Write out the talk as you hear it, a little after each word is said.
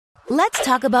Let's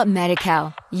talk about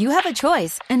Medi-Cal. You have a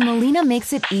choice, and Molina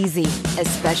makes it easy,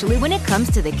 especially when it comes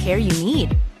to the care you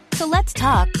need. So let's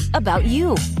talk about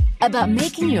you, about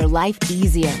making your life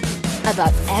easier,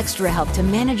 about extra help to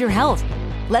manage your health.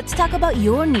 Let's talk about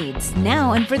your needs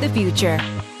now and for the future.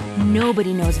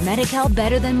 Nobody knows Medi-Cal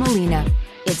better than Molina.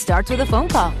 It starts with a phone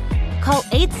call. Call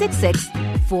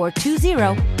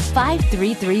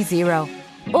 866-420-5330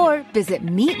 or visit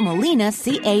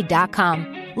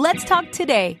meetmolinaca.com. Let's talk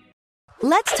today.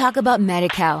 Let's talk about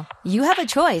Medi-Cal. You have a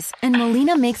choice, and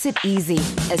Molina makes it easy,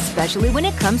 especially when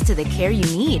it comes to the care you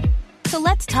need. So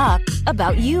let's talk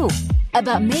about you,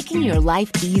 about making your life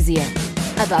easier,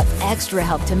 about extra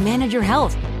help to manage your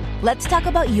health. Let's talk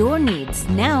about your needs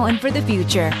now and for the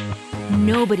future.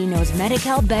 Nobody knows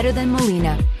Medi-Cal better than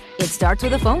Molina. It starts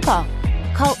with a phone call.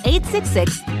 Call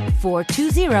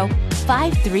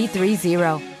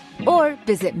 866-420-5330 or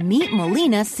visit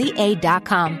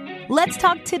meetmolinaca.com. Let's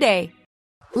talk today.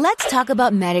 Let's talk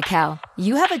about Medi-Cal.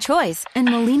 You have a choice,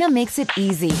 and Molina makes it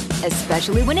easy,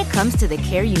 especially when it comes to the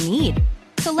care you need.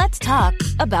 So let's talk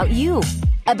about you,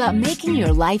 about making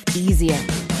your life easier,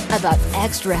 about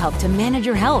extra help to manage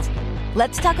your health.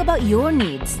 Let's talk about your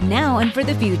needs now and for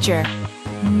the future.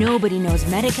 Nobody knows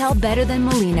Medi-Cal better than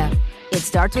Molina. It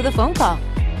starts with a phone call.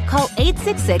 Call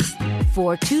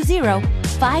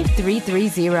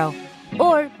 866-420-5330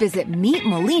 or visit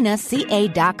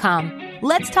meetmolinaca.com.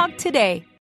 Let's talk today.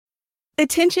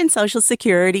 Attention Social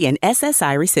Security and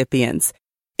SSI recipients.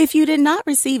 If you did not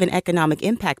receive an economic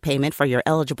impact payment for your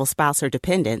eligible spouse or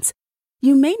dependents,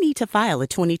 you may need to file a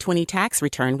 2020 tax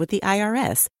return with the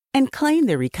IRS and claim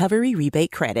the recovery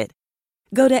rebate credit.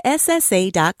 Go to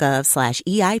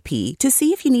ssa.gov/EIP to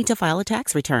see if you need to file a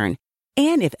tax return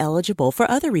and if eligible for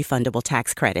other refundable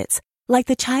tax credits, like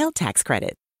the child tax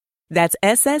credit. That's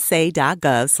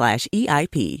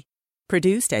ssa.gov/EIP.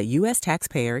 Produced at U.S.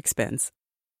 taxpayer expense.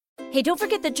 Hey, don't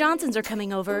forget the Johnsons are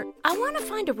coming over. I want to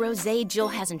find a rosé Jill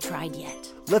hasn't tried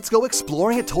yet. Let's go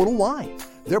exploring at Total Wine.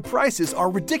 Their prices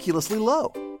are ridiculously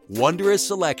low. Wondrous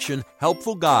selection,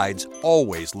 helpful guides,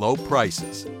 always low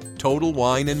prices. Total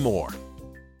Wine and more.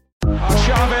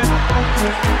 Arshavin,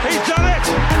 he's done it!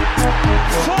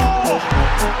 4!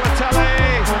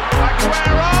 Balotelli,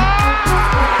 Aguero!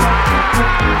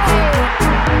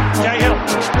 Cahill!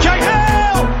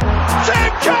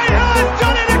 Tim Cahill has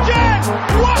done it again!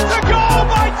 What a goal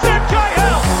by Tim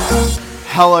Cahill!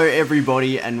 Hello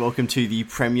everybody and welcome to the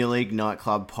Premier League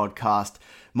Nightclub podcast.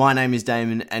 My name is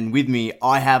Damon and with me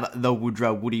I have the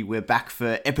Woodrow Woody. We're back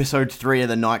for episode 3 of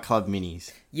the Nightclub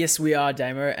Minis. Yes, we are,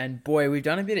 Damo, and boy, we've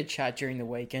done a bit of chat during the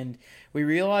weekend. We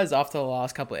realised after the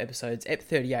last couple of episodes, Ep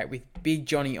 38 with Big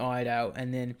Johnny Iredale,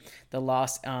 and then the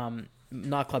last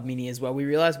Nightclub Mini as well, we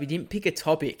realised we didn't pick a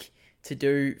topic to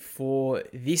do for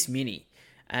this mini.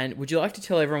 And would you like to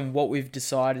tell everyone what we've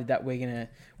decided that we're gonna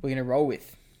roll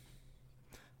with?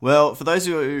 Well, for those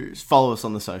who follow us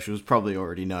on the socials, probably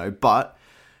already know, but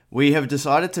we have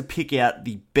decided to pick out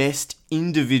the best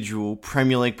individual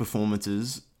Premier League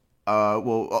performances of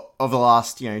the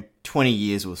last 20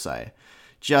 years, we'll say.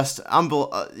 Just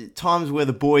times where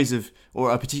the boys have, or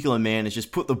a particular man has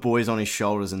just put the boys on his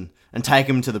shoulders and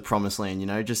taken them to the promised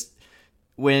land, just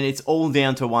when it's all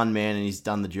down to one man and he's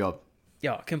done the job.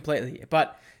 Yeah, completely.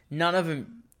 But none of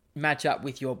them match up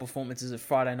with your performances of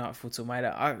Friday Night Futsal, mate.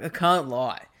 I can't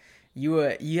lie. You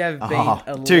have been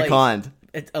elite. Too kind.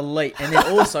 Elite. And then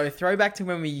also, throwback to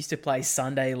when we used to play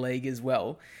Sunday League as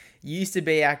well. You used to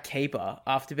be our keeper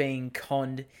after being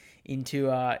conned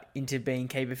into being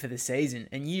keeper for the season.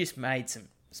 And you just made some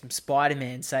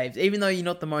Spider-Man saves. Even though you're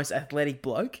not the most athletic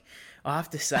bloke, I have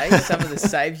to say, some of the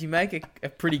saves you make are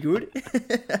pretty good.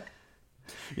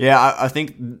 Yeah, I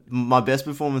think my best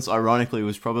performance, ironically,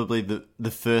 was probably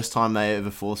the first time they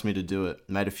ever forced me to do it.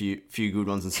 Made a few good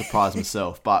ones and surprised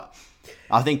myself. But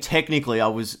I think technically I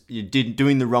was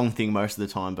doing the wrong thing most of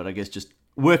the time, but I guess just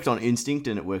worked on instinct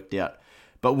and it worked out.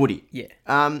 But Woody, yeah,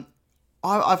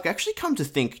 I've actually come to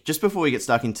think, just before we get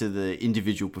stuck into the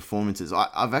individual performances,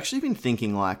 I've actually been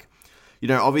thinking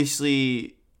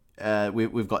obviously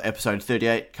we've got episode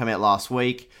 38 come out last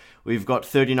week. We've got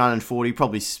 39 and 40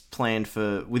 probably planned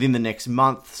for within the next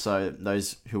month, so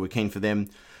those who are keen for them,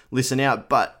 listen out.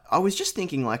 But I was just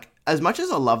thinking, as much as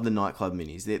I love the Nightclub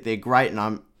Minis, they're great,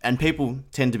 and people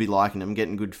tend to be liking them,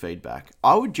 getting good feedback.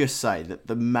 I would just say that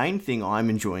the main thing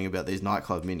I'm enjoying about these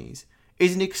Nightclub Minis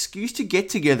is an excuse to get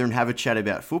together and have a chat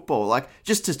about football,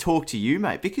 just to talk to you,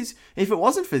 mate. Because if it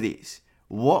wasn't for this,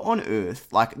 what on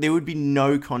earth? There would be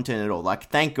no content at all.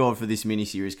 Thank God for this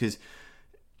mini-series, because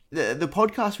the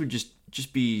podcast would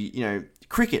just be,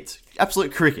 crickets.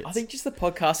 Absolute crickets. I think just the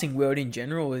podcasting world in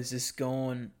general has just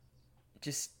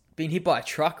been hit by a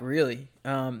truck, really.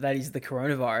 That is the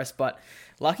coronavirus. But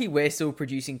lucky we're still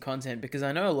producing content, because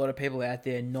I know a lot of people out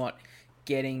there not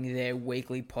getting their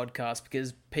weekly podcast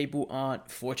because people aren't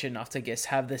fortunate enough to, I guess,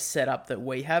 have the setup that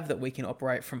we have, that we can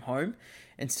operate from home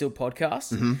and still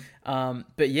podcast.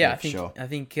 But yeah, I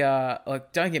think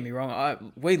like, don't get me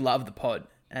wrong, we love the pod,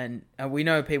 and we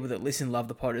know people that listen love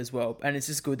the pod as well, and it's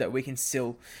just good that we can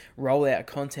still roll out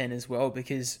content as well,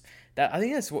 because I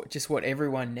think that's what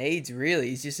everyone needs,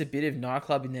 really, is just a bit of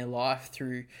nightclub in their life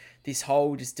through this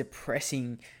whole just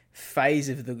depressing phase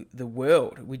of the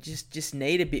world. We just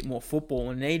need a bit more football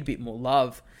and need a bit more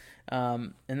love,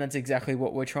 and that's exactly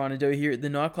what we're trying to do here at the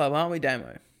nightclub, aren't we,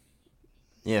 Damo?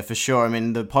 Yeah, for sure. I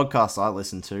mean, the podcasts I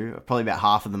listen to, probably about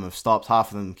half of them have stopped,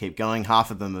 half of them keep going, half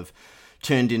of them have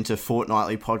turned into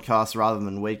fortnightly podcasts rather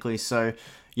than weekly. So,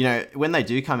 you know, when they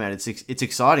do come out, it's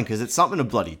exciting because it's something to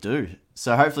bloody do.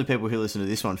 So hopefully people who listen to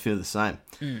this one feel the same.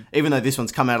 Even though this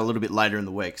one's come out a little bit later in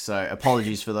the week. So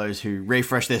apologies for those who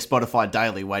refresh their Spotify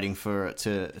daily waiting for it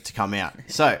to come out.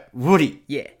 So, Woody.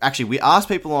 Yeah. Actually, we asked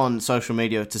people on social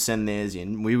media to send theirs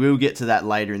in. We will get to that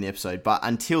later in the episode. But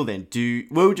until then,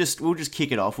 we'll just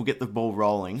kick it off. We'll get the ball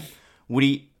rolling.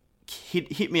 Woody,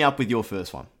 hit me up with your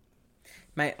first one.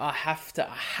 Mate, I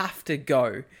have to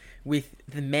go with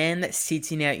the man that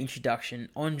sits in our introduction,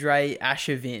 Andre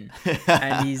Arshavin,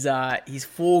 and his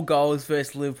 4 goals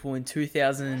versus Liverpool in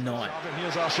 2009.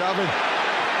 Here's Arshavin.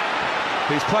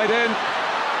 He's played in.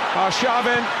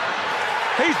 Arshavin.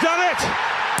 He's done it.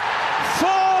 4.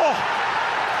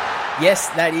 Yes,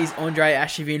 that is Andre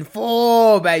Arshavin.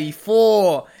 4, baby,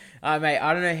 4. Mate,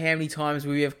 I don't know how many times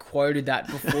we have quoted that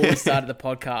before we started the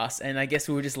podcast, and I guess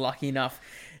we were just lucky enough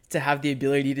to have the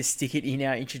ability to stick it in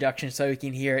our introduction so we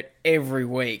can hear it every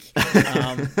week.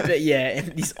 But yeah,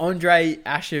 this Andre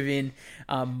Arshavin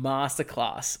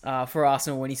masterclass for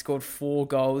Arsenal when he scored 4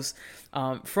 goals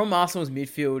from Arsenal's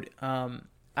midfield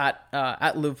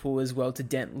at Liverpool as well to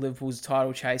dent Liverpool's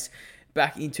title chase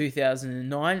back in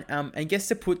 2009. And guess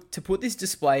to put this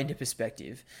display into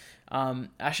perspective,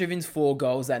 Arshavin's 4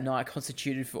 goals that night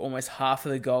constituted for almost half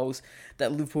of the goals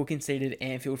that Liverpool conceded at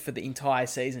Anfield for the entire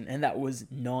season, and that was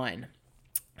 9.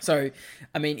 So,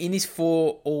 I mean, in this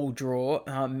 4-all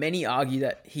draw, many argue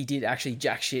that he did actually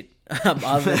jack shit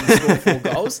other than score 4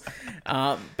 goals.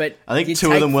 But I think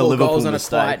 2 of them were Liverpool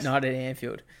mistakes. On a quiet night at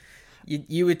Anfield.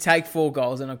 You would take 4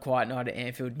 goals on a quiet night at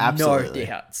Anfield, absolutely. No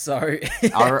doubt. So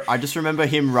I just remember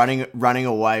him running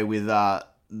away with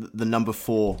the number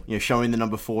 4, you know, showing the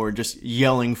number 4 and just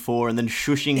yelling 4 and then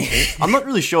shushing. I'm not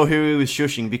really sure who he was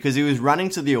shushing because he was running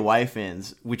to the away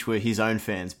fans, which were his own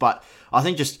fans. But I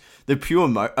think just the pure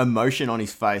emotion on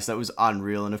his face, that was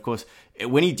unreal. And of course,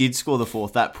 when he did score the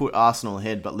 4th, that put Arsenal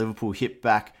ahead, but Liverpool hit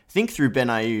back, I think through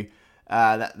Benayoun.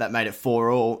 That made it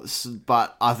 4-4,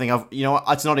 but I think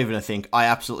it's not even a think. I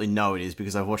absolutely know it is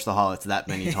because I've watched the highlights that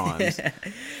many times.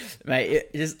 Mate,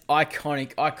 it's just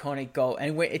iconic goal.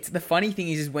 And it's the funny thing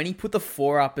is when he put the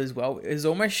 4 up as well, it was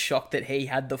almost shocked that he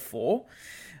had the 4.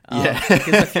 Because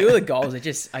a few of the goals, I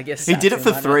guess he did it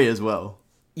for 3 as well.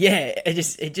 Yeah, it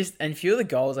just and a few of the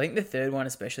goals, I think the 3rd one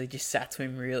especially, just sat to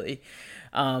him really.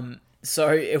 So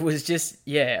it was just,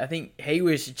 I think he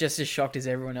was just as shocked as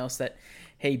everyone else that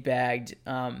he bagged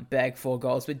 4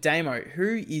 goals. But Damo,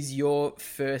 who is your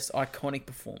first iconic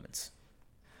performance?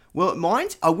 Well, mine,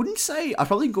 I wouldn't say, I've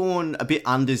probably gone a bit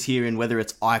unders here in whether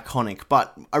it's iconic,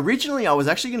 but originally I was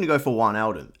actually going to go for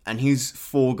Wijnaldum and his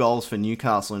 4 goals for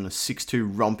Newcastle in a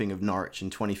 6-2 romping of Norwich in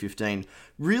 2015,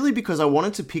 really because I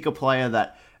wanted to pick a player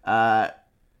that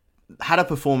had a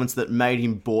performance that made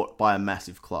him bought by a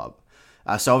massive club.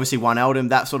 So obviously Wijnaldum,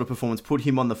 that sort of performance put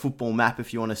him on the football map,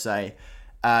 if you want to say,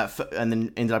 and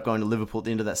then ended up going to Liverpool at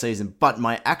the end of that season. But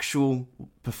my actual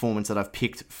performance that I've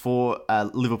picked for a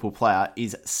Liverpool player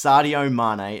is Sadio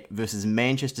Mane versus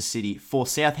Manchester City for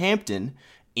Southampton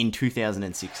in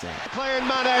 2016. Playing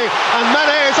Mane, and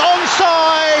Mane is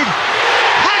onside!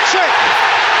 Hat-trick!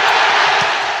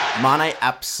 Mane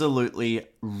absolutely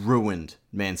ruined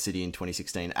Man City in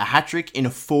 2016. A hat-trick in a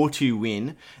 4-2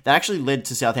 win that actually led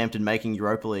to Southampton making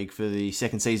Europa League for the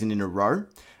 2nd season in a row.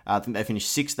 I think they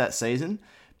finished 6th that season.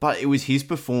 But it was his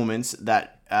performance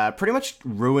that pretty much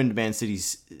ruined Man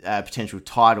City's potential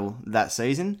title that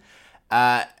season.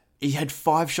 He had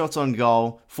 5 shots on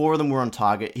goal. 4 of them were on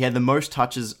target. He had the most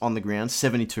touches on the ground,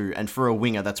 72. And for a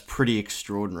winger, that's pretty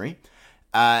extraordinary.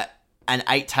 And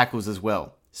 8 tackles as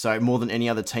well. So more than any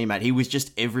other teammate. He was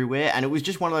just everywhere. And it was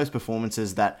just one of those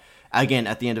performances that, again,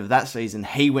 at the end of that season,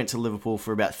 he went to Liverpool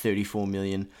for about 34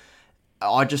 million.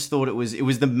 I just thought it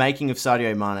was the making of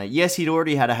Sadio Mane. Yes, he'd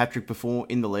already had a hat-trick before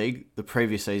in the league the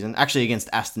previous season, actually against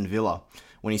Aston Villa,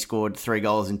 when he scored 3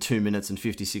 goals in 2 minutes and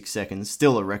 56 seconds.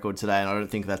 Still a record today, and I don't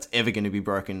think that's ever going to be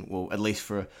broken, well, at least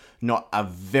for not a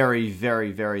very,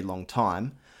 very, very long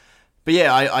time. But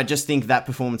yeah, I just think that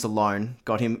performance alone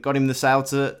got him the sale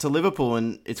to Liverpool,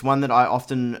 and it's one that I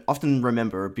often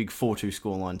remember, a big 4-2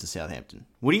 scoreline to Southampton.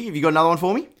 Woody, have you got another one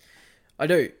for me? I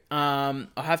do. I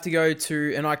have to go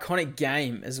to an iconic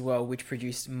game as well, which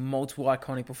produced multiple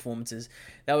iconic performances.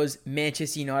 That was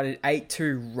Manchester United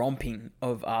 8-2 romping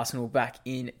of Arsenal back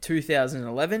in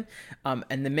 2011.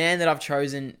 And the man that I've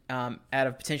chosen out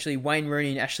of potentially Wayne Rooney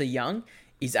and Ashley Young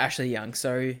is Ashley Young.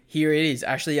 So here it is,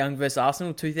 Ashley Young versus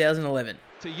Arsenal 2011.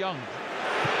 To Young.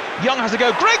 Young has a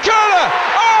go. Great curler!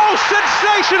 Oh,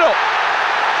 sensational!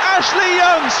 Ashley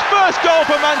Young's first goal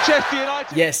for Manchester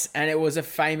United. Yes, and it was a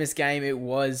famous game. It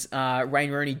was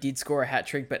Wayne Rooney did score a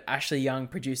hat-trick, but Ashley Young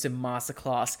produced a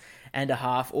masterclass and a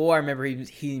half. Or I remember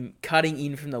him cutting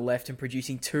in from the left and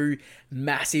producing 2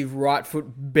 massive right foot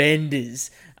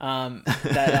benders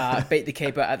that beat the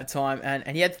keeper at the time.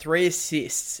 And he had 3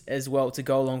 assists as well to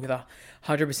go along with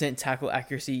 100% tackle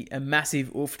accuracy. A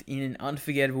massive oof in an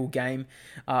unforgettable game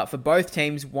for both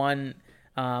teams. One,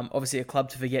 obviously a club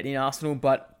to forget in Arsenal,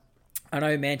 but I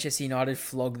know Manchester United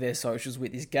flog their socials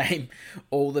with this game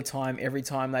all the time, every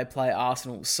time they play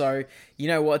Arsenal. So, you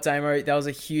know what, Damo? That was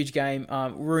a huge game.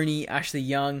 Rooney, Ashley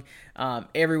Young,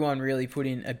 everyone really put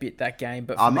in a bit that game.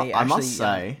 But for me, I must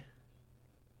say,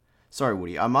 sorry,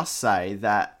 Woody, I must say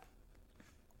that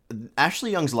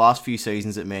Ashley Young's last few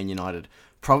seasons at Man United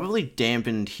probably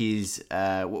dampened his,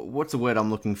 what's the word I'm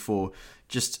looking for?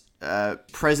 Just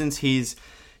presence, his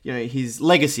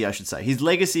legacy, I should say. His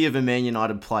legacy of a Man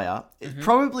United player.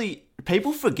 Probably,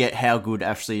 people forget how good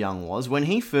Ashley Young was. When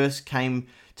he first came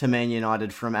to Man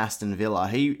United from Aston Villa,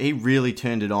 he really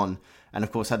turned it on. And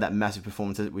of course had that massive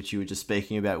performance which you were just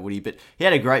speaking about, Woody. But he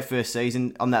had a great first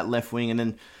season on that left wing, and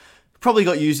then probably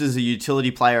got used as a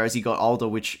utility player as he got older,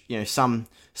 which, some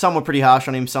were pretty harsh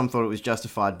on him, some thought it was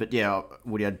justified. But yeah,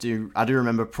 Woody, I do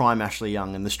remember prime Ashley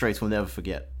Young, and the streets will never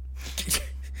forget.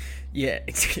 Yeah,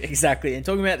 exactly. And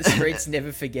talking about the streets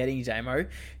never forgetting, Damo,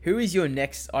 who is your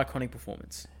next iconic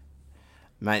performance?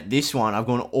 Mate, this one, I've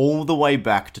gone all the way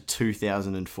back to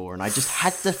 2004, and I just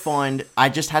had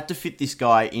to fit this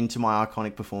guy into my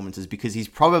iconic performances because he's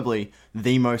probably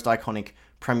the most iconic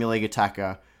Premier League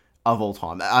attacker of all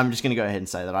time. I'm just going to go ahead and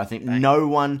say that. I think no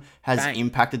one has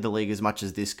impacted the league as much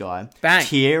as this guy.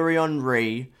 Thierry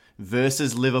Henry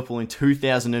versus Liverpool in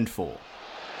 2004.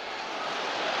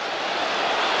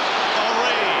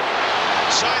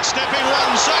 Sidestepping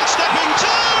 1, sidestepping 2!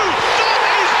 That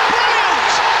is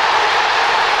brilliant!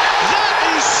 That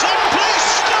is simply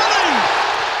stunning!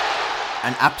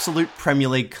 An absolute Premier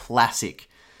League classic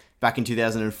back in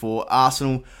 2004.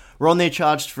 Arsenal were on their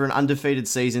charge for an undefeated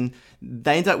season.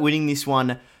 They ended up winning this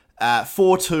one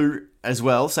 4-2 as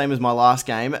well, same as my last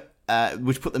game,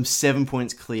 which put them 7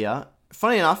 points clear.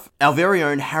 Funny enough, our very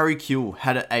own Harry Kewell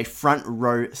had a front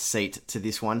row seat to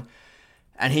this one,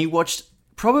 and he watched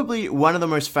probably one of the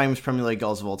most famous Premier League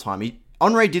goals of all time.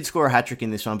 Henry did score a hat-trick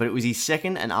in this one, but it was his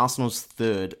second and Arsenal's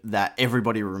third that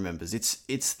everybody remembers.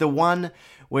 It's the one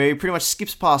where he pretty much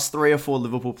skips past 3 or 4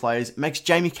 Liverpool players, makes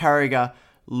Jamie Carragher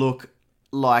look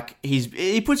like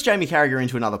he puts Jamie Carragher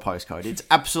into another postcode. It's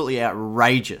absolutely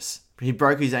outrageous. He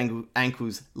broke his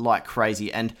ankles like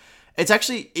crazy, and it's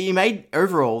actually, he made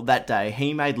Liverpool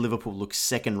look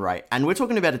second-rate. And we're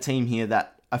talking about a team here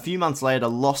that a few months later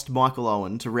lost Michael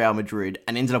Owen to Real Madrid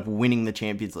and ended up winning the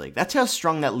Champions League. That's how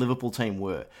strong that Liverpool team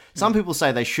were. Some people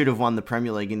say they should have won the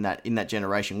Premier League in that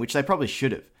generation, which they probably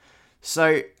should have.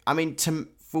 So, I mean,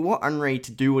 for what Henry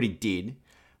to do what he did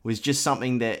was just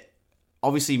something that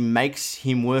obviously makes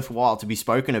him worthwhile to be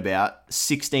spoken about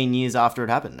 16 years after it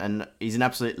happened. And he's an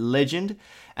absolute legend.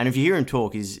 And if you hear him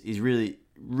talk, he's really,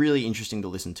 really interesting to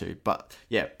listen to. But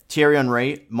yeah, Thierry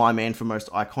Henry, my man for most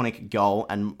iconic goal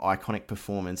and iconic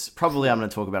performance. Probably I'm going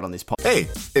to talk about on this podcast. Hey,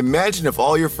 imagine if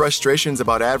all your frustrations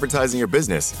about advertising your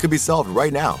business could be solved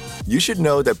right now. You should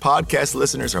know that podcast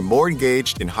listeners are more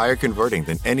engaged and higher converting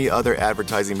than any other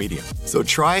advertising medium. So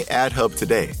try AdHub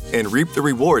today and reap the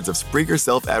rewards of Spreaker's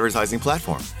self-advertising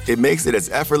platform. It makes it as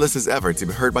effortless as ever to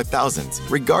be heard by thousands,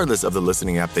 regardless of the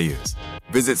listening app they use.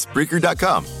 Visit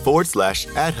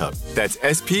Spreaker.com/AdHub. That's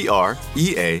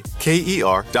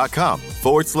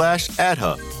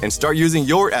SPREAKER.com/AdHub and start using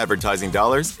your advertising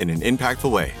dollars in an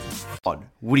impactful way.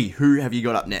 Woody, who have you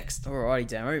got up next? Alrighty,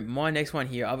 Damo. My next one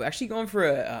here, I've actually gone for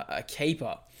a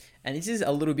keeper. And this is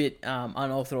a little bit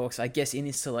unorthodox, I guess, in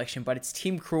this selection, but it's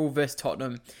Tim Krul versus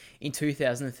Tottenham in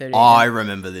 2013. I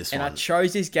remember this one. And I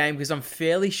chose this game because I'm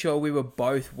fairly sure we were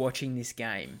both watching this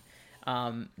game.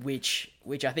 which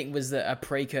I think was a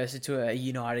precursor to a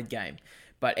United game.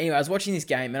 But anyway, I was watching this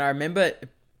game, and I remember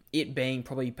it being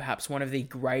probably perhaps one of the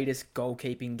greatest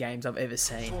goalkeeping games I've ever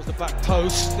seen. Towards the back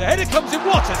post, the header comes in.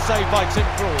 What a save by Tim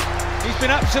Krul. He's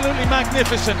been absolutely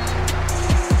magnificent.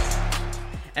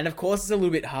 And of course, it's a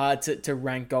little bit hard to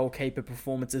rank goalkeeper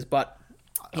performances, but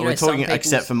we're talking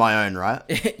except for my own, right?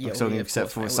 Yeah, we're talking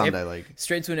except for Sunday League.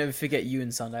 Streets will never forget you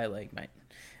in Sunday League, mate.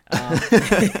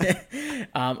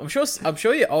 I'm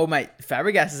sure your old mate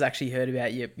Fabregas has actually heard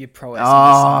about your prowess in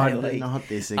the Sunday League. Not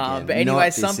this again. But anyway,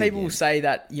 some people will say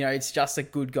that it's just a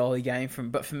good goalie game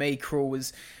but for me, Krul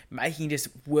was making just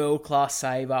world-class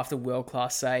save after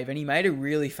world-class save, and he made a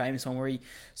really famous one where he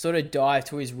sort of dived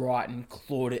to his right and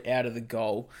clawed it out of the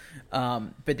goal.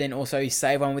 But then also he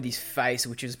saved one with his face,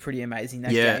 which was pretty amazing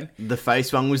that game. Yeah, the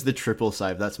face one was the triple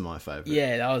save. That's my favourite.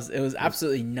 Yeah, it was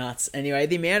absolutely nuts. Anyway,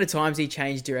 the amount of times he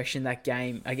changed direction that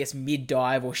game, I guess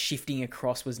mid-dive or shifting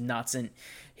across, was nuts, and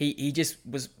he just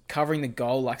was covering the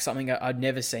goal like something I'd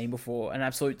never seen before, an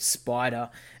absolute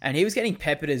spider. And he was getting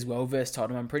peppered as well versus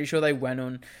Tottenham. I'm pretty sure they went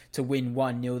on to win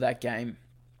 1-0 that game.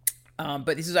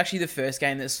 But this was actually the first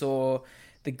game that saw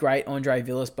the great Andre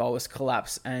Villas-Boas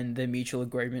collapse and the mutual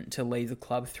agreement to leave the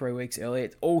club 3 weeks earlier.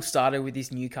 It all started with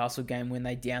this Newcastle game when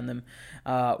they downed them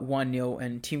 1-0,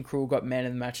 and Tim Krul got man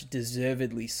of the match,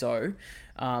 deservedly so.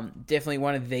 Definitely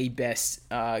one of the best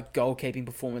goalkeeping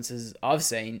performances I've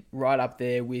seen, right up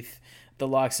there with the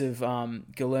likes of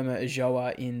Guillermo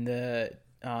Ochoa in the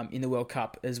World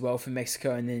Cup as well for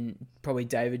Mexico, and then probably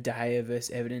David De Gea versus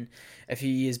Everton a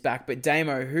few years back. But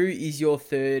Damo, who is your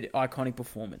third iconic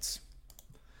performance?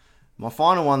 My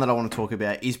final one that I want to talk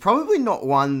about is probably not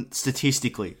one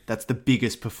statistically that's the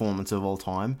biggest performance of all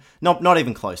time. Not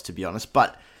even close, to be honest.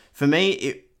 But for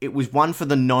me, it was one for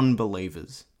the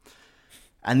non-believers.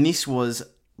 And this was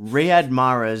Riyad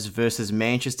Mahrez versus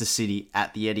Manchester City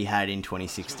at the Etihad in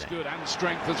 2016. Good and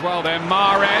strength as well there.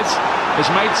 Mahrez has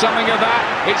made something of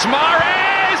that. It's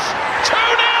Mahrez!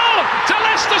 2-0 to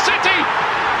Leicester City!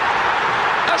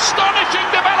 Astonishing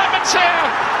developments here.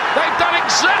 They've done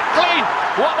exactly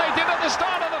what they did at the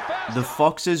start of the first. The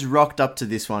Foxes rocked up to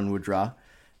this one, Woodra,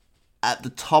 at the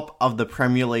top of the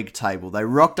Premier League table. They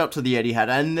rocked up to the Etihad,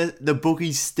 and the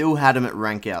bookies still had him at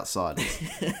rank outsiders.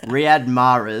 Riyad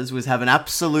Mahrez was having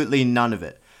absolutely none of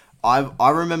it. I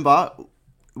remember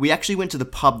we actually went to the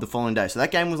pub the following day. So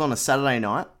that game was on a Saturday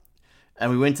night,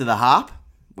 and we went to the Harp.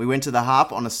 We went to the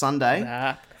Harp on a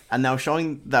Sunday, and they were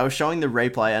showing the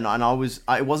replay, and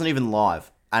it wasn't even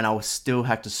live, and I still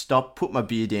had to stop, put my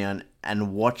beer down,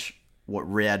 and watch what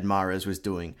Riyad Mahrez was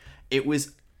doing. It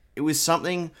was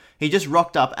something. He just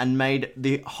rocked up and made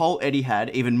the whole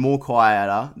Etihad even more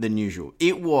quieter than usual.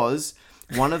 It was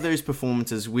one of those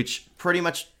performances which pretty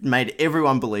much made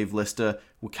everyone believe Leicester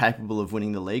were capable of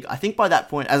winning the league. I think by that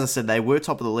point, as I said, they were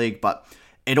top of the league, but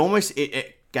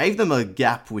it gave them a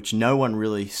gap which no one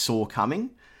really saw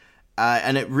coming.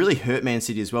 And it really hurt Man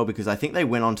City as well, because I think they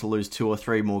went on to lose 2 or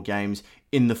 3 more games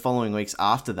in the following weeks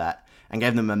after that, and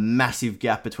gave them a massive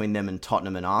gap between them and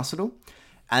Tottenham and Arsenal.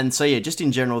 And so, yeah, just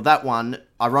in general, that one,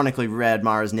 ironically, Riyad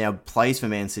Mahrez now plays for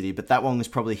Man City, but that one was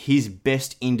probably his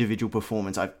best individual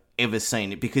performance I've ever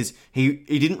seen, because he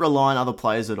didn't rely on other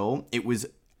players at all. It was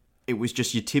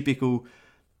just your typical,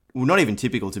 well, not even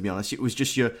typical, to be honest. It was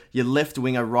just your left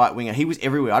winger, right winger. He was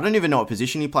everywhere. I don't even know what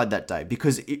position he played that day,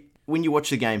 because when you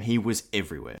watch the game, he was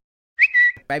everywhere.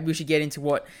 Maybe we should get into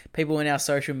what people in our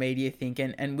social media think.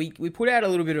 And we put out a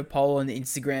little bit of poll on the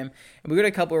Instagram, and we got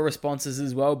a couple of responses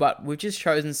as well, but we've just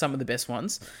chosen some of the best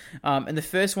ones. And the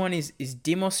first one is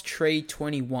Dimos Tree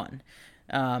 21.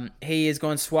 He has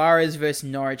gone Suarez versus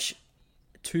Norwich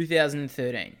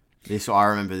 2013. I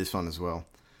remember this one as well.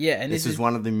 Yeah, and this is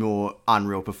one of the more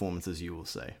unreal performances you will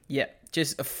see. Yeah,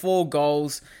 just 4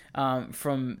 goals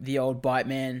from the old bite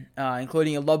man,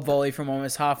 including a lob volley from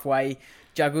almost halfway,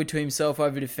 juggled to himself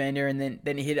over defender, and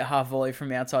then he hit a half volley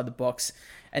from outside the box.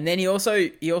 And then he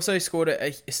also scored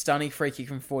a stunning free kick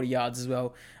from 40 yards as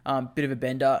well. Bit of a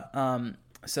bender.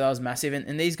 So that was massive.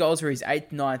 And these goals were his 8th,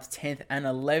 9th, 10th, and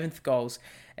 11th goals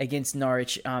against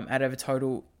Norwich out of a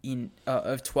total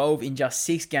of 12 in just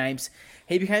 6 games.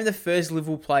 He became the first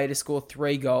Liverpool player to score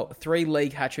 3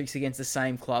 league hat-tricks against the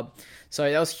same club.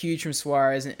 So that was huge from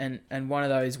Suarez, and one of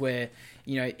those where,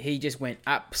 he just went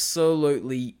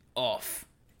absolutely off.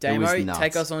 Damo,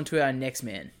 take us on to our next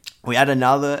man. We had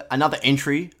another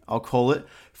entry, I'll call it,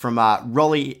 from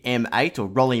Rolly M8, or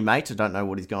Rolly Mate, I don't know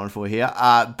what he's going for here.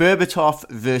 Berbatov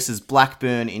versus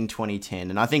Blackburn in 2010.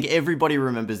 And I think everybody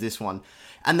remembers this one.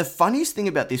 And the funniest thing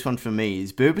about this one for me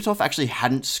is Berbatov actually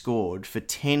hadn't scored for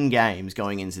 10 games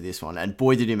going into this one. And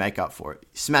boy, did he make up for it.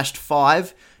 He smashed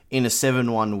 5 in a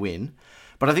 7-1 win.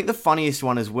 But I think the funniest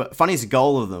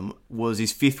goal of them was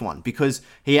his 5th one, because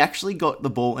he actually got the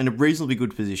ball in a reasonably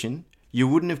good position. You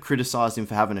wouldn't have criticised him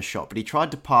for having a shot, but he tried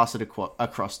to pass it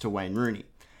across to Wayne Rooney.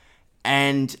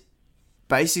 And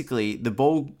basically, the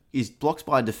ball is blocked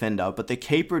by a defender, but the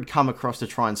keeper had come across to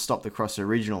try and stop the cross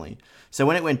originally. So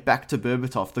when it went back to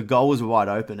Berbatov, the goal was wide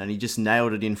open, and he just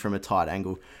nailed it in from a tight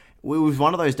angle. It was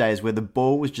one of those days where the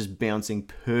ball was just bouncing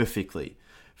perfectly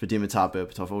for Dimitar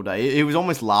Berbatov all day. He was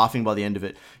almost laughing by the end of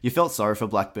it. You felt sorry for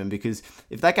Blackburn, because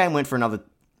if that game went for another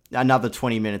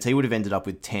 20 minutes, he would have ended up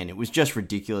with 10. It was just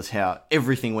ridiculous how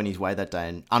everything went his way that day.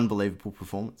 An unbelievable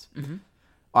performance. Mm-hmm.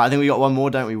 I think we got one more,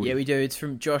 don't we? Yeah, we do. It's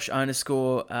from Josh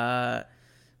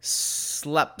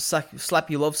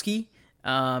 _Slapulovsky.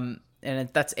 And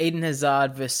that's Eden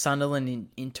Hazard versus Sunderland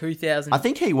in 2000. I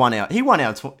think he won our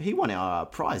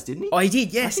prize, didn't he? Oh, he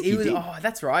did. Yes, he did. Oh,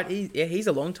 that's right. He's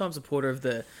a long-time supporter of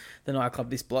the nightclub.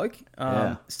 This bloke.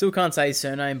 Still can't say his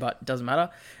surname, but it doesn't matter.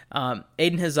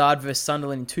 Eden Hazard versus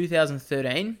Sunderland in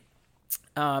 2013.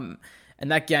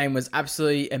 And that game was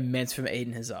absolutely immense from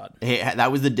Eden Hazard.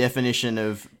 That was the definition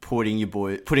of putting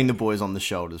the boys on the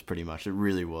shoulders, pretty much. It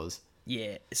really was.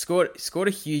 Yeah, scored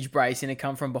a huge brace and it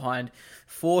come from behind.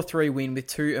 4-3 win with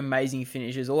 2 amazing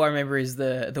finishes. All I remember is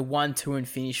the 1-2 and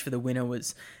finish for the winner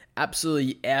was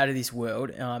absolutely out of this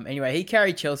world. Anyway, he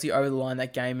carried Chelsea over the line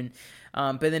that game, and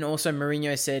but then also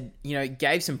Mourinho said,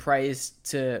 gave some praise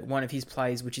to one of his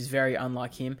plays, which is very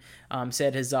unlike him.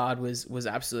 Said Hazard was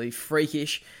absolutely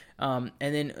freakish. And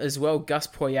then as well, Gus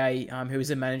Poyet, who was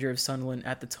the manager of Sunderland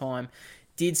at the time,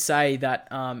 did say that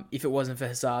if it wasn't for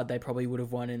Hazard, they probably would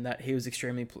have won, and that he was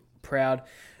extremely proud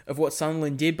of what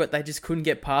Sunderland did, but they just couldn't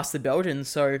get past the Belgians.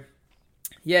 So,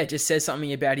 yeah, it just says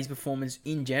something about his performance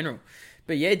in general.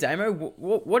 But yeah, Damo,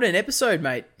 what an episode,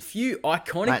 mate. Few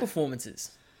iconic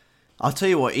performances. I'll tell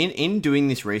you what, in doing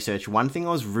this research, one thing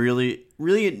I was really,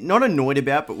 really not annoyed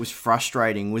about, but was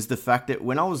frustrating, was the fact that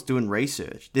when I was doing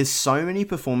research, there's so many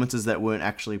performances that weren't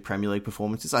actually Premier League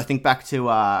performances. I think back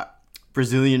to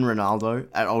Brazilian Ronaldo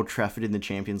at Old Trafford in the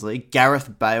Champions League,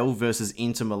 Gareth Bale versus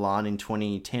Inter Milan in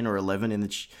 2010 or 11 in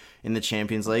the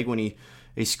Champions League, when he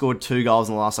scored 2 goals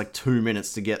in the last 2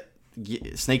 minutes to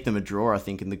sneak them a draw, I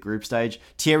think, in the group stage.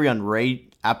 Thierry Henry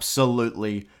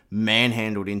absolutely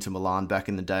manhandled Inter Milan back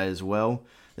in the day as well.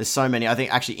 There's so many. I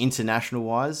think actually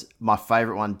international-wise, my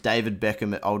favourite one, David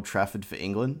Beckham at Old Trafford for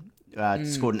England.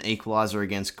 Scored an equaliser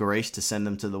against Greece to send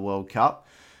them to the World Cup.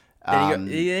 Then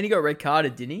he got red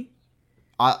carded, didn't he?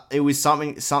 It was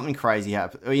something crazy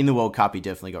happened. In the World Cup, he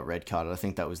definitely got red carded. I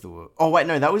think that was the... Oh, wait,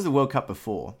 no, that was the World Cup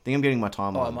before. I think I'm getting my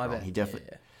timeline wrong. He definitely...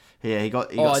 Yeah, he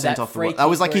got sent off the World... That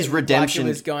was like his redemption. It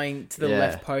was going to the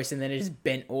left post and then it just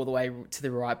bent all the way to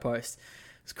the right post.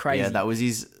 It's crazy. Yeah, that was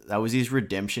his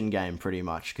redemption game pretty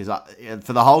much, because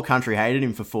for the whole country hated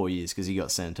him for 4 years because he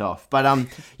got sent off. But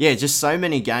yeah, just so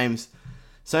many games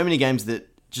that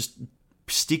just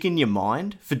stick in your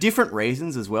mind for different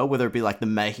reasons as well, whether it be like the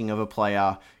making of a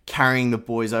player, carrying the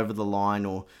boys over the line,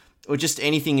 or just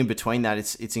anything in between that.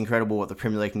 It's incredible what the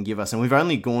Premier League can give us, and we've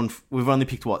only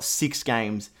picked 6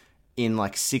 games in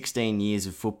 16 years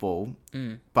of football,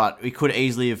 but we could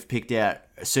easily have picked out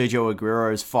Sergio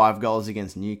Aguero's 5 goals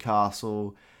against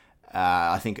Newcastle.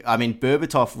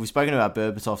 Berbatov, we've spoken about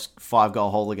Berbatov's 5-goal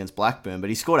haul against Blackburn, but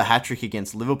he scored a hat-trick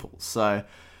against Liverpool. So,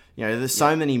 there's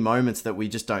so many moments that we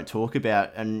just don't talk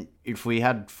about, and if we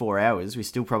had 4 hours, we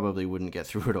still probably wouldn't get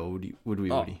through it all, would we,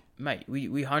 Woody? Mate, we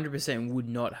 100% would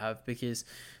not have, because...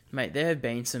 Mate, there have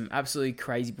been some absolutely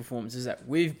crazy performances that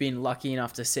we've been lucky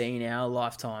enough to see in our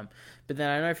lifetime. But then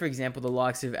I know, for example, the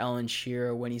likes of Alan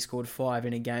Shearer when he scored 5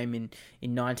 in a game in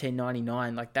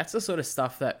 1999. That's the sort of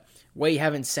stuff that we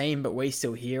haven't seen, but we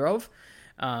still hear of.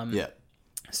 Yeah.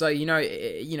 So,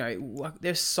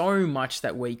 there's so much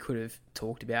that we could have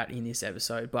talked about in this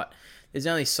episode, but there's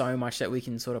only so much that we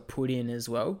can sort of put in as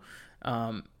well.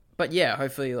 But yeah,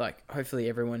 hopefully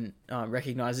everyone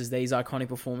recognizes these iconic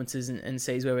performances and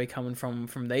sees where we're coming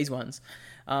from these ones.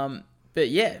 But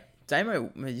yeah, Damo,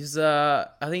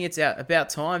 I think it's about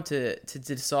time to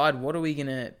decide what are we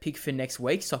gonna pick for next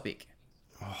week's topic.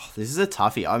 Oh, this is a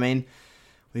toughie. I mean,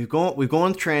 we've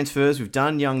gone transfers, we've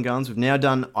done young guns, we've now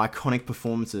done iconic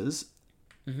performances.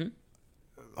 Mm-hmm.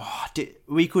 Oh,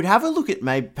 we could have a look at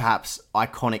maybe perhaps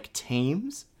iconic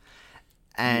teams,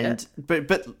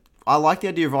 but. I like the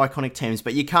idea of iconic teams,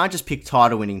 but you can't just pick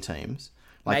title-winning teams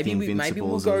like the Invincibles. Maybe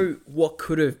we'll go what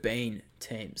could have been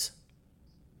teams.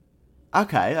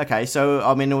 Okay. So,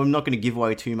 I mean, I'm not going to give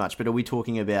away too much, but are we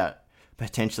talking about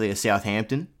potentially a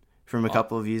Southampton from a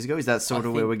couple of years ago? Is that sort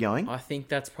of where we're going? I think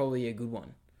that's probably a good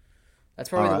one. That's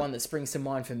probably the one that springs to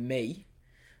mind for me.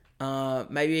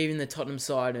 Maybe even the Tottenham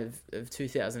side of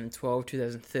 2012,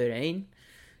 2013.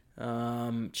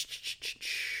 I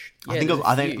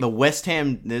think the West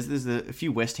Ham. There's a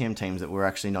few West Ham teams that were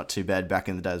actually not too bad back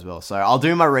in the day as well. So I'll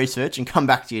do my research and come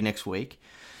back to you next week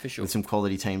for sure with some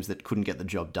quality teams that couldn't get the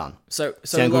job done. So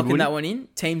we're locking that one in.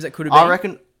 Teams that could have been. I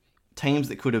reckon teams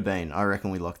that could have been. I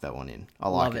reckon we locked that one in. I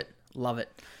like Love it.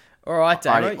 All right,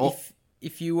 Damo.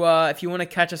 If you want to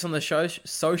catch us on the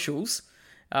socials,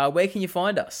 where can you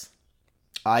find us?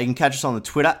 You can catch us on the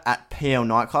Twitter at PL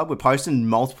Nightclub. We're posting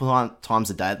multiple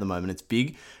times a day at the moment. It's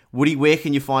big. Woody, where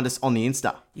can you find us on the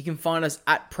Insta? You can find us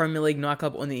at Premier League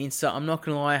Nightclub on the Insta. I'm not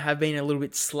going to lie, I have been a little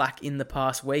bit slack in the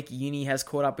past week. Uni has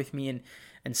caught up with me and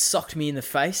socked me in the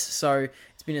face. So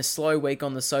it's been a slow week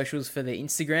on the socials for the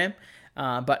Instagram.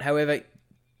 But however,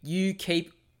 you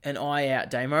keep an eye out,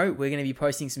 Damo. We're going to be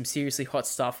posting some seriously hot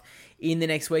stuff in the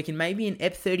next week and maybe an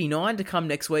EP 39 to come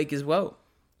next week as well.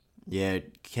 Yeah,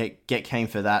 get keen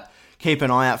for that. Keep an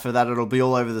eye out for that. It'll be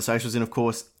all over the socials. And, of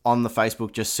course, on the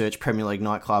Facebook, just search Premier League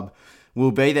Nightclub.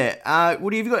 We'll be there.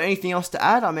 Woody, have you got anything else to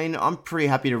add? I mean, I'm pretty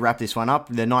happy to wrap this one up.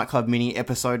 The Nightclub Mini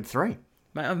Episode 3.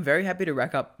 Mate, I'm very happy to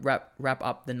wrap up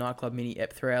the Nightclub Mini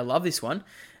Ep 3. I love this one.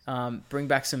 Bring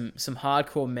back some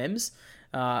hardcore memes.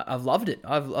 I've loved it.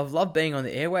 I've loved being on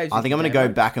the airwaves. I think I'm going to go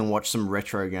back and watch some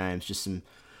retro games. Just some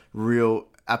real,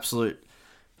 absolute,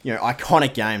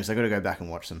 iconic games. I've got to go back and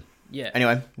watch them. Yeah.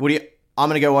 Anyway, Woody, I'm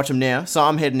going to go watch them now, so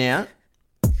I'm heading out.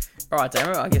 All right,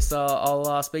 Damo, I guess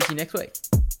I'll speak to you next week.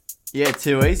 Yeah,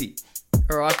 too easy.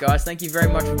 All right, guys, thank you very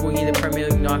much for being here at the Premier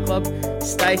League Nightclub.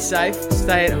 Stay safe,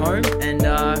 stay at home, and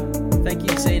thank you.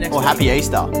 See you next week. Happy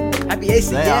Easter. Happy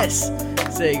Easter, yes.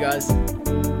 See you guys.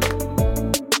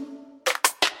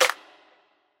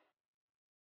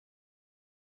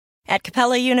 At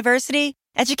Capella University,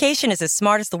 education is as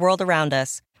smart as the world around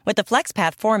us. With the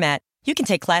FlexPath format, you can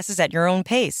take classes at your own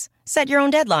pace, set your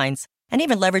own deadlines, and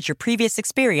even leverage your previous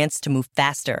experience to move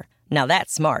faster. Now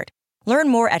that's smart. Learn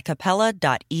more at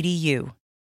capella.edu.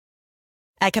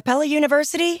 At Capella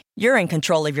University, you're in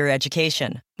control of your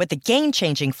education. With the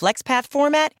game-changing FlexPath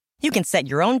format, you can set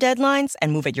your own deadlines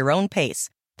and move at your own pace.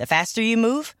 The faster you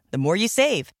move, the more you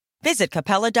save. Visit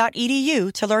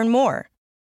capella.edu to learn more.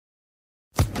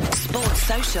 Sports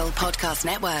Social Podcast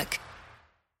Network.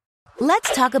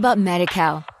 Let's talk about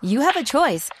Medi-Cal. You have a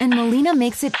choice, and Molina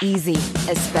makes it easy,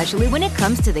 especially when it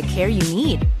comes to the care you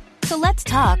need. So let's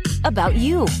talk about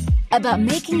you, about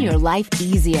making your life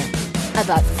easier,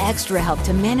 about extra help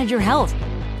to manage your health.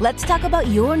 Let's talk about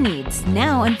your needs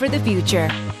now and for the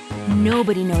future.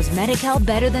 Nobody knows Medi-Cal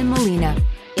better than Molina.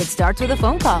 It starts with a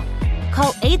phone call.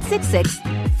 Call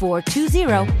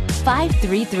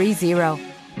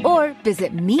 866-420-5330 or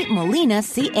visit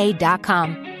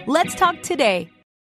meetmolinaca.com. Let's talk today.